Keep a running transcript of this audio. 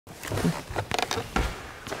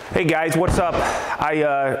Hey guys, what's up?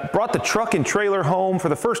 I brought the truck and trailer home for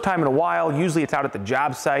the first time in a while. Usually it's out at the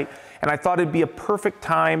job site, and I thought it'd be a perfect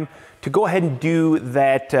time to go ahead and do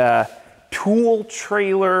that tool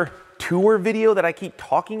trailer tour video that I keep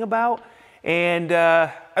talking about. And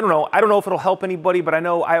I don't know if it'll help anybody, but I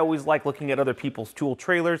know I always like looking at other people's tool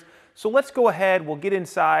trailers. So let's go ahead, we'll get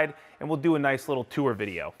inside and we'll do a nice little tour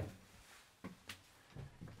video.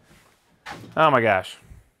 Oh my gosh.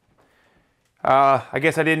 I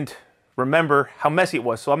guess I didn't remember how messy it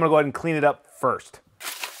was, so I'm gonna go ahead and clean it up first.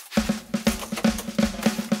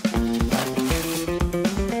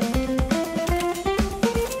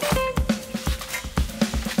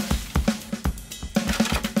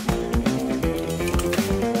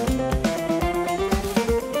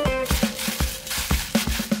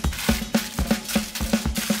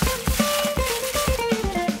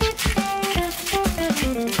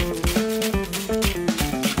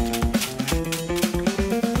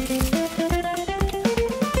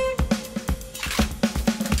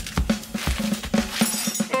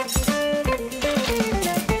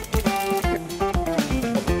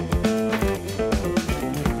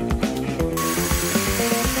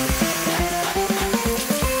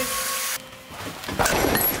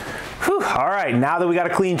 All right, now that we got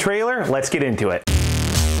a clean trailer, let's get into it.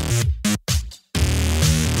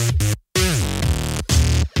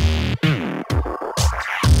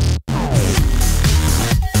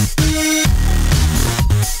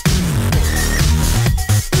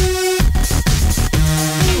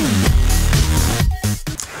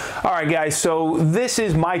 All right guys, so this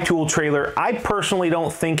is my tool trailer. I personally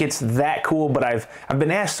don't think it's that cool, but I've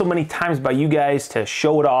been asked so many times by you guys to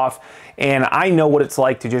show it off, and I know what it's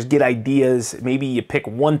like to just get ideas. Maybe you pick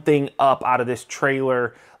one thing up out of this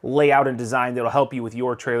trailer, layout and design that'll help you with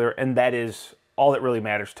your trailer, and that is all that really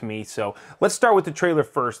matters to me. So let's start with the trailer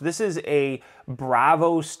first. This is a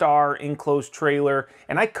Bravo Star enclosed trailer,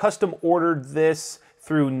 and I custom ordered this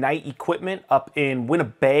through Knight Equipment up in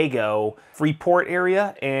Winnebago, Freeport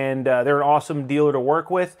area, and they're an awesome dealer to work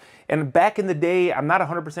with. And back in the day, I'm not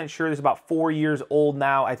 100% sure, this is about 4 years old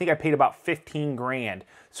now. I think I paid about 15 grand.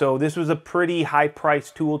 So this was a pretty high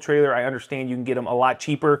priced tool trailer. I understand you can get them a lot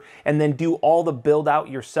cheaper and then do all the build out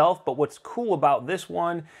yourself. But what's cool about this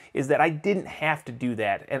one is that I didn't have to do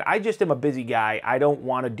that. And I just am a busy guy. I don't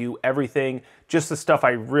want to do everything, just the stuff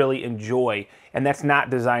I really enjoy. And that's not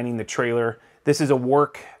designing the trailer. This is a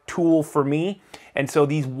work tool for me. And so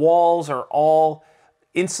these walls are all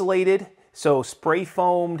insulated, so spray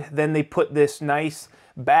foamed. Then they put this nice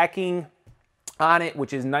backing on it,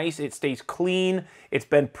 which is nice. It stays clean. It's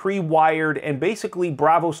been pre-wired, and basically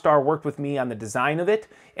Bravo Star worked with me on the design of it,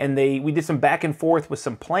 and we did some back and forth with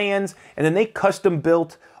some plans, and then they custom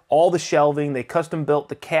built all the shelving, they custom built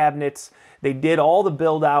the cabinets, they did all the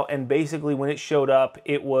build out, and basically when it showed up,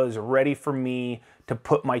 it was ready for me to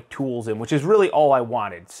put my tools in, which is really all I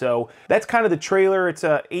wanted. So that's kind of the trailer. It's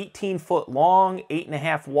a 18-foot long,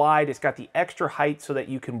 8.5 wide. It's got the extra height so that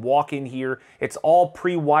you can walk in here. It's all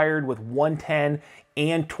pre-wired with 110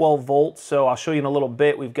 and 12 volts. So I'll show you in a little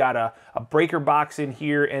bit. We've got a breaker box in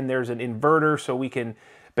here, and there's an inverter so we can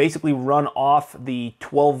basically run off the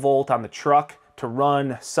 12 volt on the truck to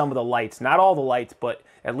run some of the lights. Not all the lights, but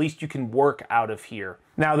at least you can work out of here.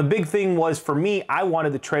 Now, the big thing was for me, I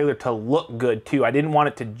wanted the trailer to look good too. I didn't want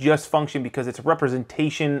it to just function because it's a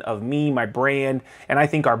representation of me, my brand, and I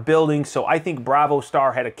think our building. So I think Bravo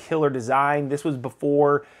Star had a killer design. This was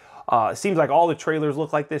before, it seems like all the trailers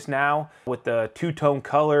look like this now with the two-tone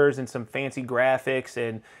colors and some fancy graphics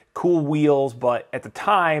and cool wheels, but at the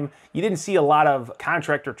time, you didn't see a lot of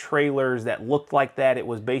contractor trailers that looked like that. It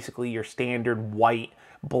was basically your standard white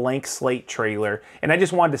blank slate trailer, and I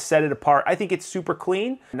just wanted to set it apart. I think it's super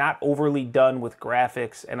clean, not overly done with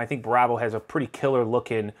graphics, and I think Bravo has a pretty killer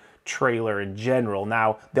looking trailer in general.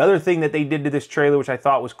 Now, the other thing that they did to this trailer, which I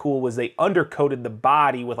thought was cool, was they undercoated the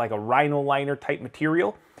body with like a rhino liner type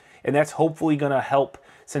material, and that's hopefully gonna help.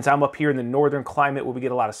 Since I'm up here in the northern climate where we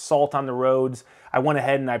get a lot of salt on the roads, I went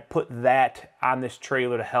ahead and I put that on this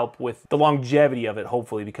trailer to help with the longevity of it,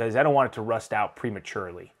 hopefully, because I don't want it to rust out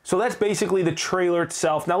prematurely. So that's basically the trailer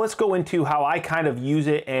itself. Now let's go into how I kind of use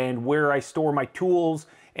it and where I store my tools.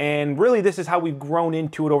 And really, this is how we've grown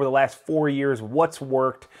into it over the last 4 years, what's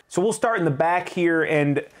worked. So we'll start in the back here,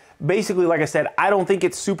 and basically, like I said, I don't think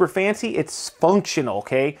it's super fancy, it's functional,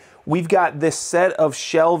 okay? We've got this set of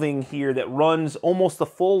shelving here that runs almost the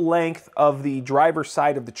full length of the driver's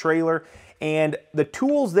side of the trailer, and the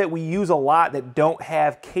tools that we use a lot that don't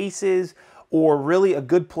have cases or really a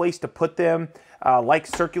good place to put them, like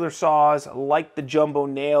circular saws, like the jumbo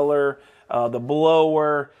nailer, the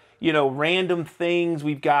blower, you know, random things.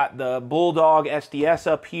 We've got the Bulldog SDS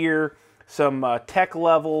up here, some tech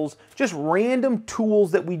levels, just random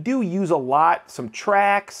tools that we do use a lot, some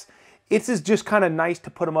tracks. It's just kind of nice to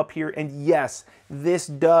put them up here. And yes, this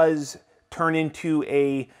does turn into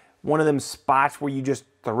one of them spots where you just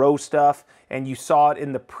throw stuff, and you saw it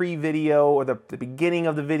in the pre-video or the beginning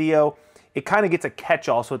of the video. It kind of gets a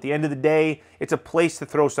catch-all, so at the end of the day, it's a place to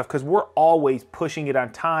throw stuff because we're always pushing it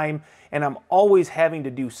on time, and I'm always having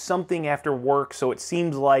to do something after work, so it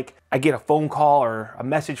seems like I get a phone call or a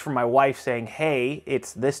message from my wife saying, hey,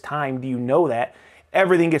 it's this time, do you know that?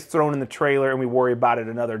 Everything gets thrown in the trailer and we worry about it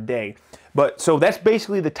another day. But so that's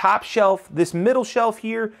basically the top shelf. This middle shelf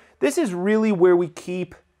here, this is really where we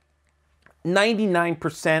keep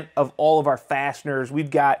 99% of all of our fasteners. We've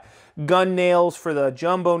got gun nails for the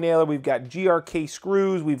jumbo nailer. We've got GRK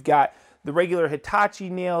screws. We've got the regular Hitachi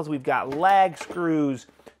nails. We've got lag screws,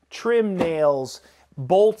 trim nails,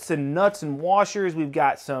 bolts and nuts and washers. We've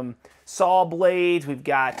got some saw blades. We've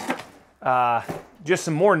got just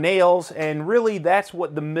some more nails. And really that's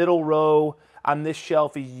what the middle row on this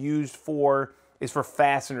shelf is used for, is for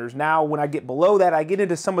fasteners. Now, when I get below that, I get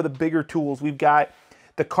into some of the bigger tools. We've got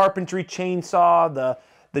the carpentry chainsaw,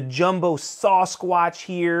 the jumbo saw squatch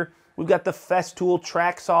here. We've got the Festool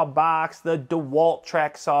track saw box, the DeWalt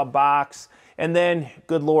track saw box, and then,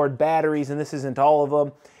 good Lord, batteries, and this isn't all of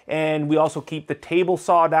them. And we also keep the table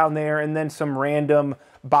saw down there, and then some random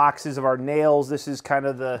boxes of our nails. This is kind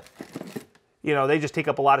of the, you know, they just take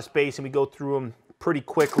up a lot of space and we go through them pretty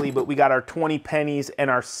quickly, but we got our 20 pennies and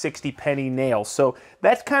our 60 penny nails. So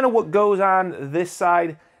that's kind of what goes on this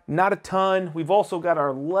side. Not a ton. We've also got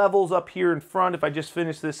our levels up here in front. If I just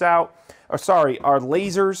finish this out, or sorry, our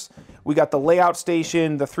lasers. We got the layout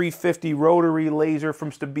station, the 350 rotary laser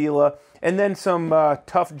from Stabila, and then some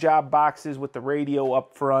tough job boxes with the radio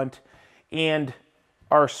up front, and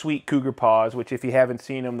our sweet Cougar paws, which if you haven't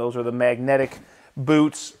seen them, those are the magnetic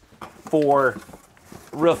boots for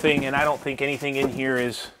roofing, and I don't think anything in here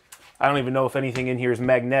is, I don't even know if anything in here is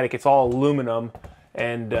magnetic. It's all aluminum,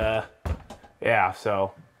 and yeah,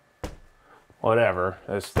 so whatever.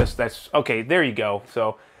 That's okay, there you go.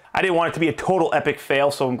 So I didn't want it to be a total epic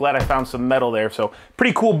fail, so I'm glad I found some metal there. So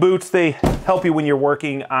pretty cool boots. They help you when you're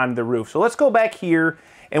working on the roof. So let's go back here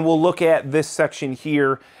and we'll look at this section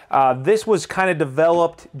here. This was kind of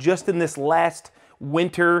developed just in this last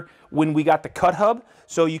winter when we got the cut hub.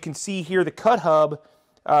 So you can see here the cut hub,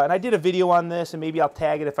 and I did a video on this, and maybe I'll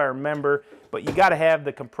tag it if I remember, but you got to have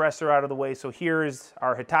the compressor out of the way. So here is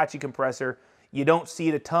our Hitachi compressor. You don't see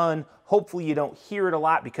it a ton. Hopefully you don't hear it a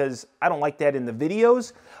lot because I don't like that in the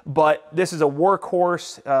videos, but this is a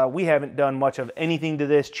workhorse. We haven't done much of anything to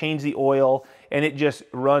this, change the oil, and it just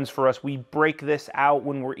runs for us. We break this out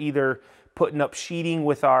when we're either putting up sheeting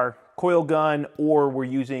with our coil gun or we're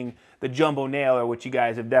using the jumbo nailer, which you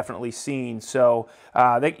guys have definitely seen. So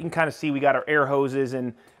they can kind of see we got our air hoses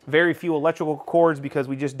and very few electrical cords because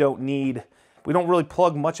we just don't need, we don't really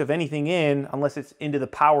plug much of anything in unless it's into the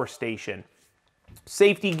power station.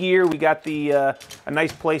 Safety gear, we got the a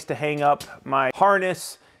nice place to hang up my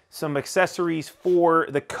harness, some accessories for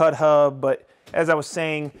the cut hub, but as I was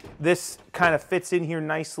saying, this kind of fits in here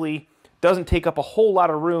nicely, doesn't take up a whole lot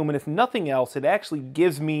of room, and if nothing else, it actually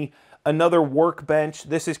gives me another workbench.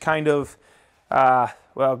 This is kind of,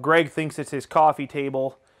 well, Greg thinks it's his coffee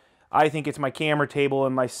table. I think it's my camera table,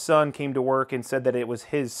 and my son came to work and said that it was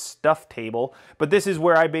his stuff table, but this is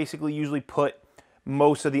where I basically usually put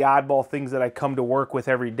most of the oddball things that I come to work with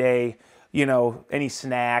every day, you know, any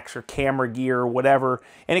snacks or camera gear or whatever.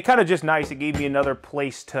 And it kind of just nice. It gave me another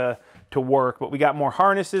place to work. But we got more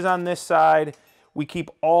harnesses on this side. We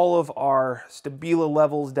keep all of our Stabila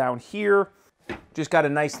levels down here. Just got a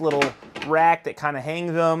nice little rack that kind of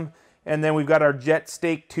hangs them. And then we've got our jet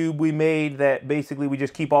stake tube we made that basically we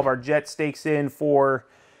just keep all of our jet stakes in for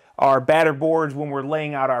our batter boards when we're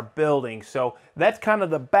laying out our building. So that's kind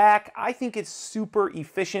of the back. I think it's super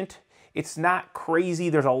efficient. It's not crazy.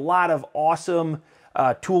 There's a lot of awesome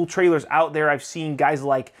tool trailers out there. I've seen guys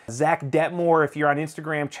like Zach Detmore. If you're on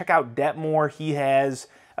Instagram, check out Detmore. He has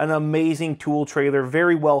an amazing tool trailer,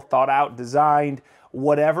 very well thought out, designed,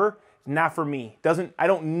 whatever. Not for me. I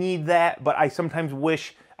don't need that, but I sometimes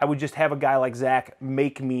wish I would just have a guy like Zach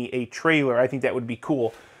make me a trailer. I think that would be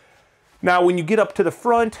cool. Now, when you get up to the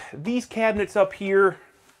front, these cabinets up here,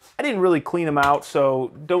 I didn't really clean them out,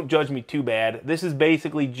 so don't judge me too bad. This is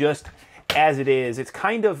basically just as it is. It's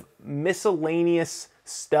kind of miscellaneous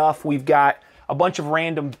stuff. We've got a bunch of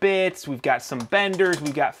random bits. We've got some benders.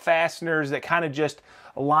 We've got fasteners that kind of just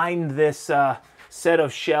line this set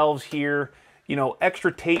of shelves here. You know,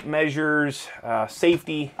 extra tape measures,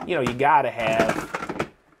 safety, you know, you gotta have.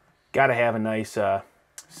 got to have a nice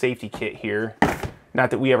safety kit here. Not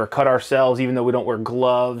that we ever cut ourselves, even though we don't wear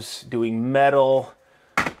gloves. Doing metal,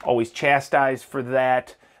 always chastised for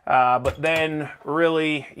that. But then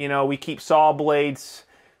really, you know, we keep saw blades.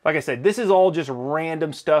 Like I said, this is all just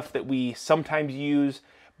random stuff that we sometimes use,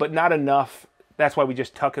 but not enough. That's why we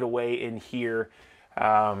just tuck it away in here.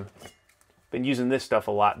 Been using this stuff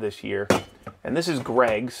a lot this year. And this is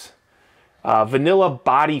Greg's Vanilla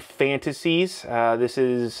Body Fantasies. This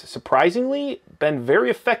is surprisingly been very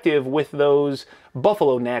effective with those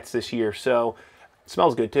buffalo gnats this year, so it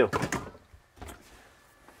smells good too.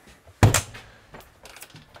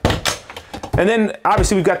 And then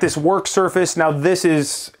obviously we've got this work surface. Now this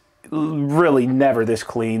is really never this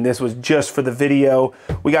clean. This was just for the video.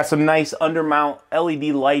 We got some nice undermount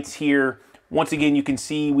LED lights here. Once again, you can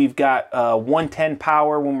see we've got 110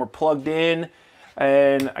 power when we're plugged in.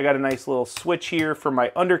 And I got a nice little switch here for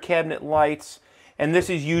my under cabinet lights. And this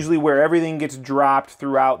is usually where everything gets dropped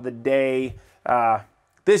throughout the day.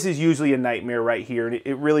 This is usually a nightmare right here. And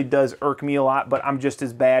it really does irk me a lot, but I'm just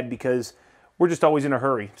as bad because we're just always in a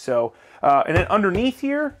hurry. So, and then underneath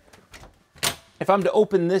here, if I'm to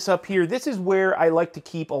open this up here, this is where I like to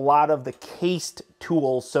keep a lot of the cased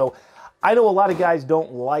tools. So I know a lot of guys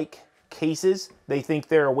don't like cases. They think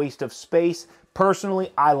they're a waste of space.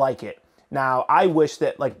 Personally, I like it. Now, I wish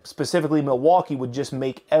that, like, specifically Milwaukee would just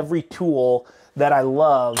make every tool that I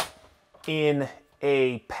love in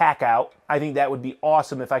a pack out. I think that would be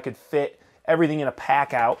awesome if I could fit everything in a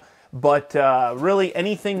pack out. But really,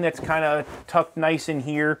 anything that's kind of tucked nice in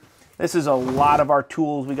here. This is a lot of our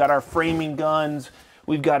tools. We got our framing guns.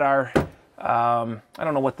 We've got our, I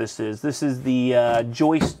don't know what this is. This is the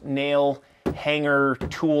joist nail hanger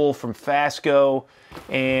tool from Fasco.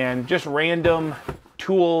 And just random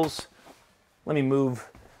tools. Let me move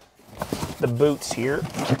the boots here.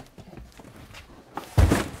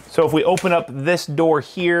 So if we open up this door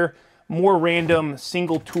here, more random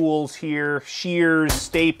single tools here, shears,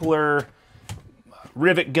 stapler,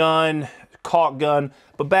 rivet gun, caulk gun.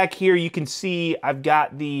 But back here you can see I've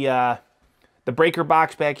got the breaker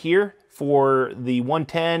box back here for the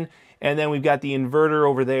 110, and then we've got the inverter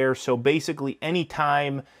over there. So basically any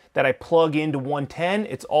time that I plug into 110,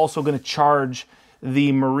 it's also going to charge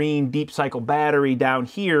the Marine deep cycle battery down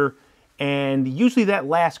here, and usually that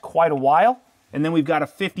lasts quite a while. And then we've got a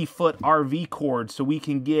 50-foot RV cord, so we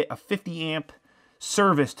can get a 50-amp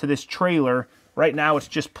service to this trailer. Right now it's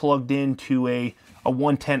just plugged into a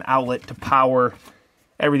 110 outlet to power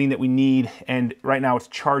everything that we need, and right now it's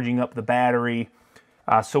charging up the battery.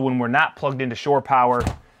 So when we're not plugged into shore power,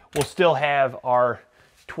 we'll still have our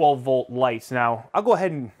 12-volt lights. Now, I'll go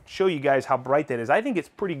ahead and show you guys how bright that is. I think it's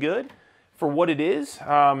pretty good for what it is.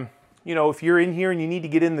 You know, if you're in here and you need to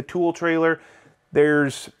get in the tool trailer,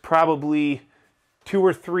 there's probably 2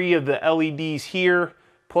 or 3 of the LEDs here,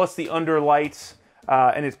 plus the under lights,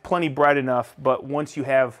 and it's plenty bright enough. But once you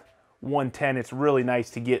have 110, it's really nice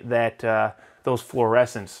to get that those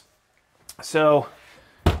fluorescents. So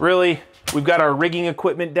really, we've got our rigging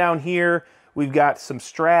equipment down here. We've got some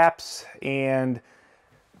straps and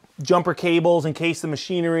jumper cables in case the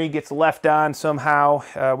machinery gets left on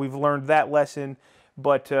somehow. We've learned that lesson,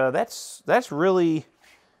 but that's really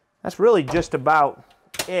just about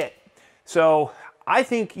it. So I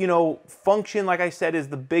think, you know, function, like I said, is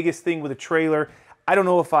the biggest thing with a trailer. I don't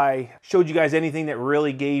know if I showed you guys anything that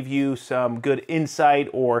really gave you some good insight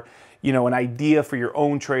or, you know, an idea for your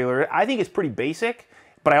own trailer. I think it's pretty basic,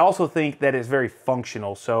 but I also think that it's very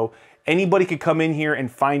functional. So anybody could come in here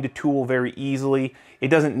and find a tool very easily. It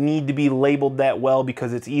doesn't need to be labeled that well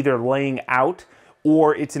because it's either laying out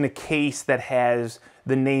or it's in a case that has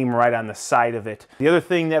the name right on the side of it. The other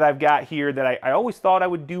thing that I've got here that I always thought I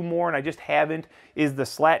would do more and I just haven't is the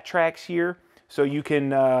slat tracks here. So you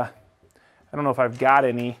can, I don't know if I've got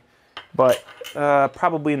any, but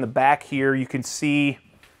probably in the back here you can see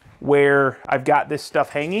where I've got this stuff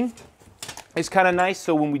hanging. It's kind of nice,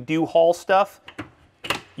 so when we do haul stuff,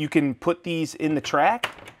 you can put these in the track.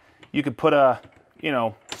 You could put a, you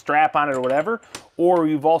know, strap on it or whatever, or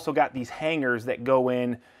you've also got these hangers that go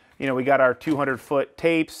in. You know, we got our 200-foot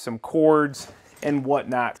tapes, some cords, and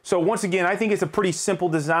whatnot. So once again, I think it's a pretty simple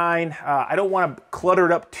design. I don't want to clutter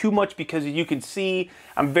it up too much because you can see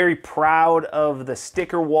I'm very proud of the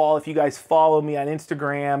sticker wall. If you guys follow me on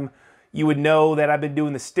Instagram, you would know that I've been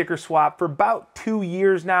doing the sticker swap for about 2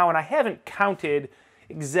 years now, and I haven't counted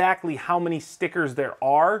exactly how many stickers there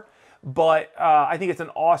are, but I think it's an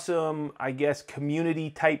awesome, I guess, community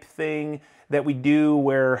type thing that we do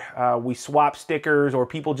where we swap stickers or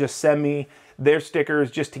people just send me their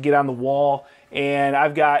stickers just to get on the wall. And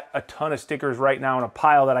I've got a ton of stickers right now in a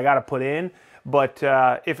pile that I got to put in, But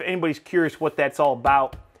if anybody's curious what that's all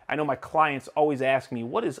about, I know my clients always ask me,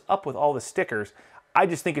 what is up with all the stickers? I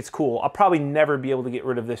just think it's cool. I'll probably never be able to get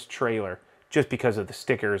rid of this trailer just because of the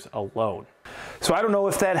stickers alone. So I don't know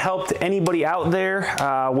if that helped anybody out there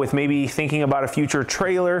with maybe thinking about a future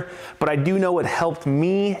trailer, but I do know it helped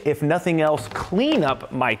me, if nothing else, clean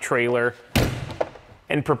up my trailer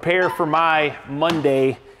and prepare for my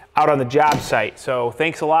Monday out on the job site. So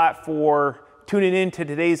thanks a lot for tuning in to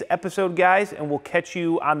today's episode, guys, and we'll catch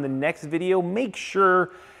you on the next video. Make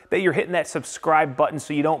sure that you're hitting that subscribe button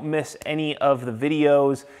so you don't miss any of the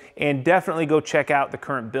videos, and definitely go check out the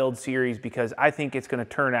current build series because I think it's going to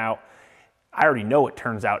turn out, I already know it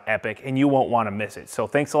turns out epic, and you won't want to miss it. So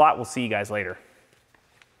thanks a lot. We'll see you guys later.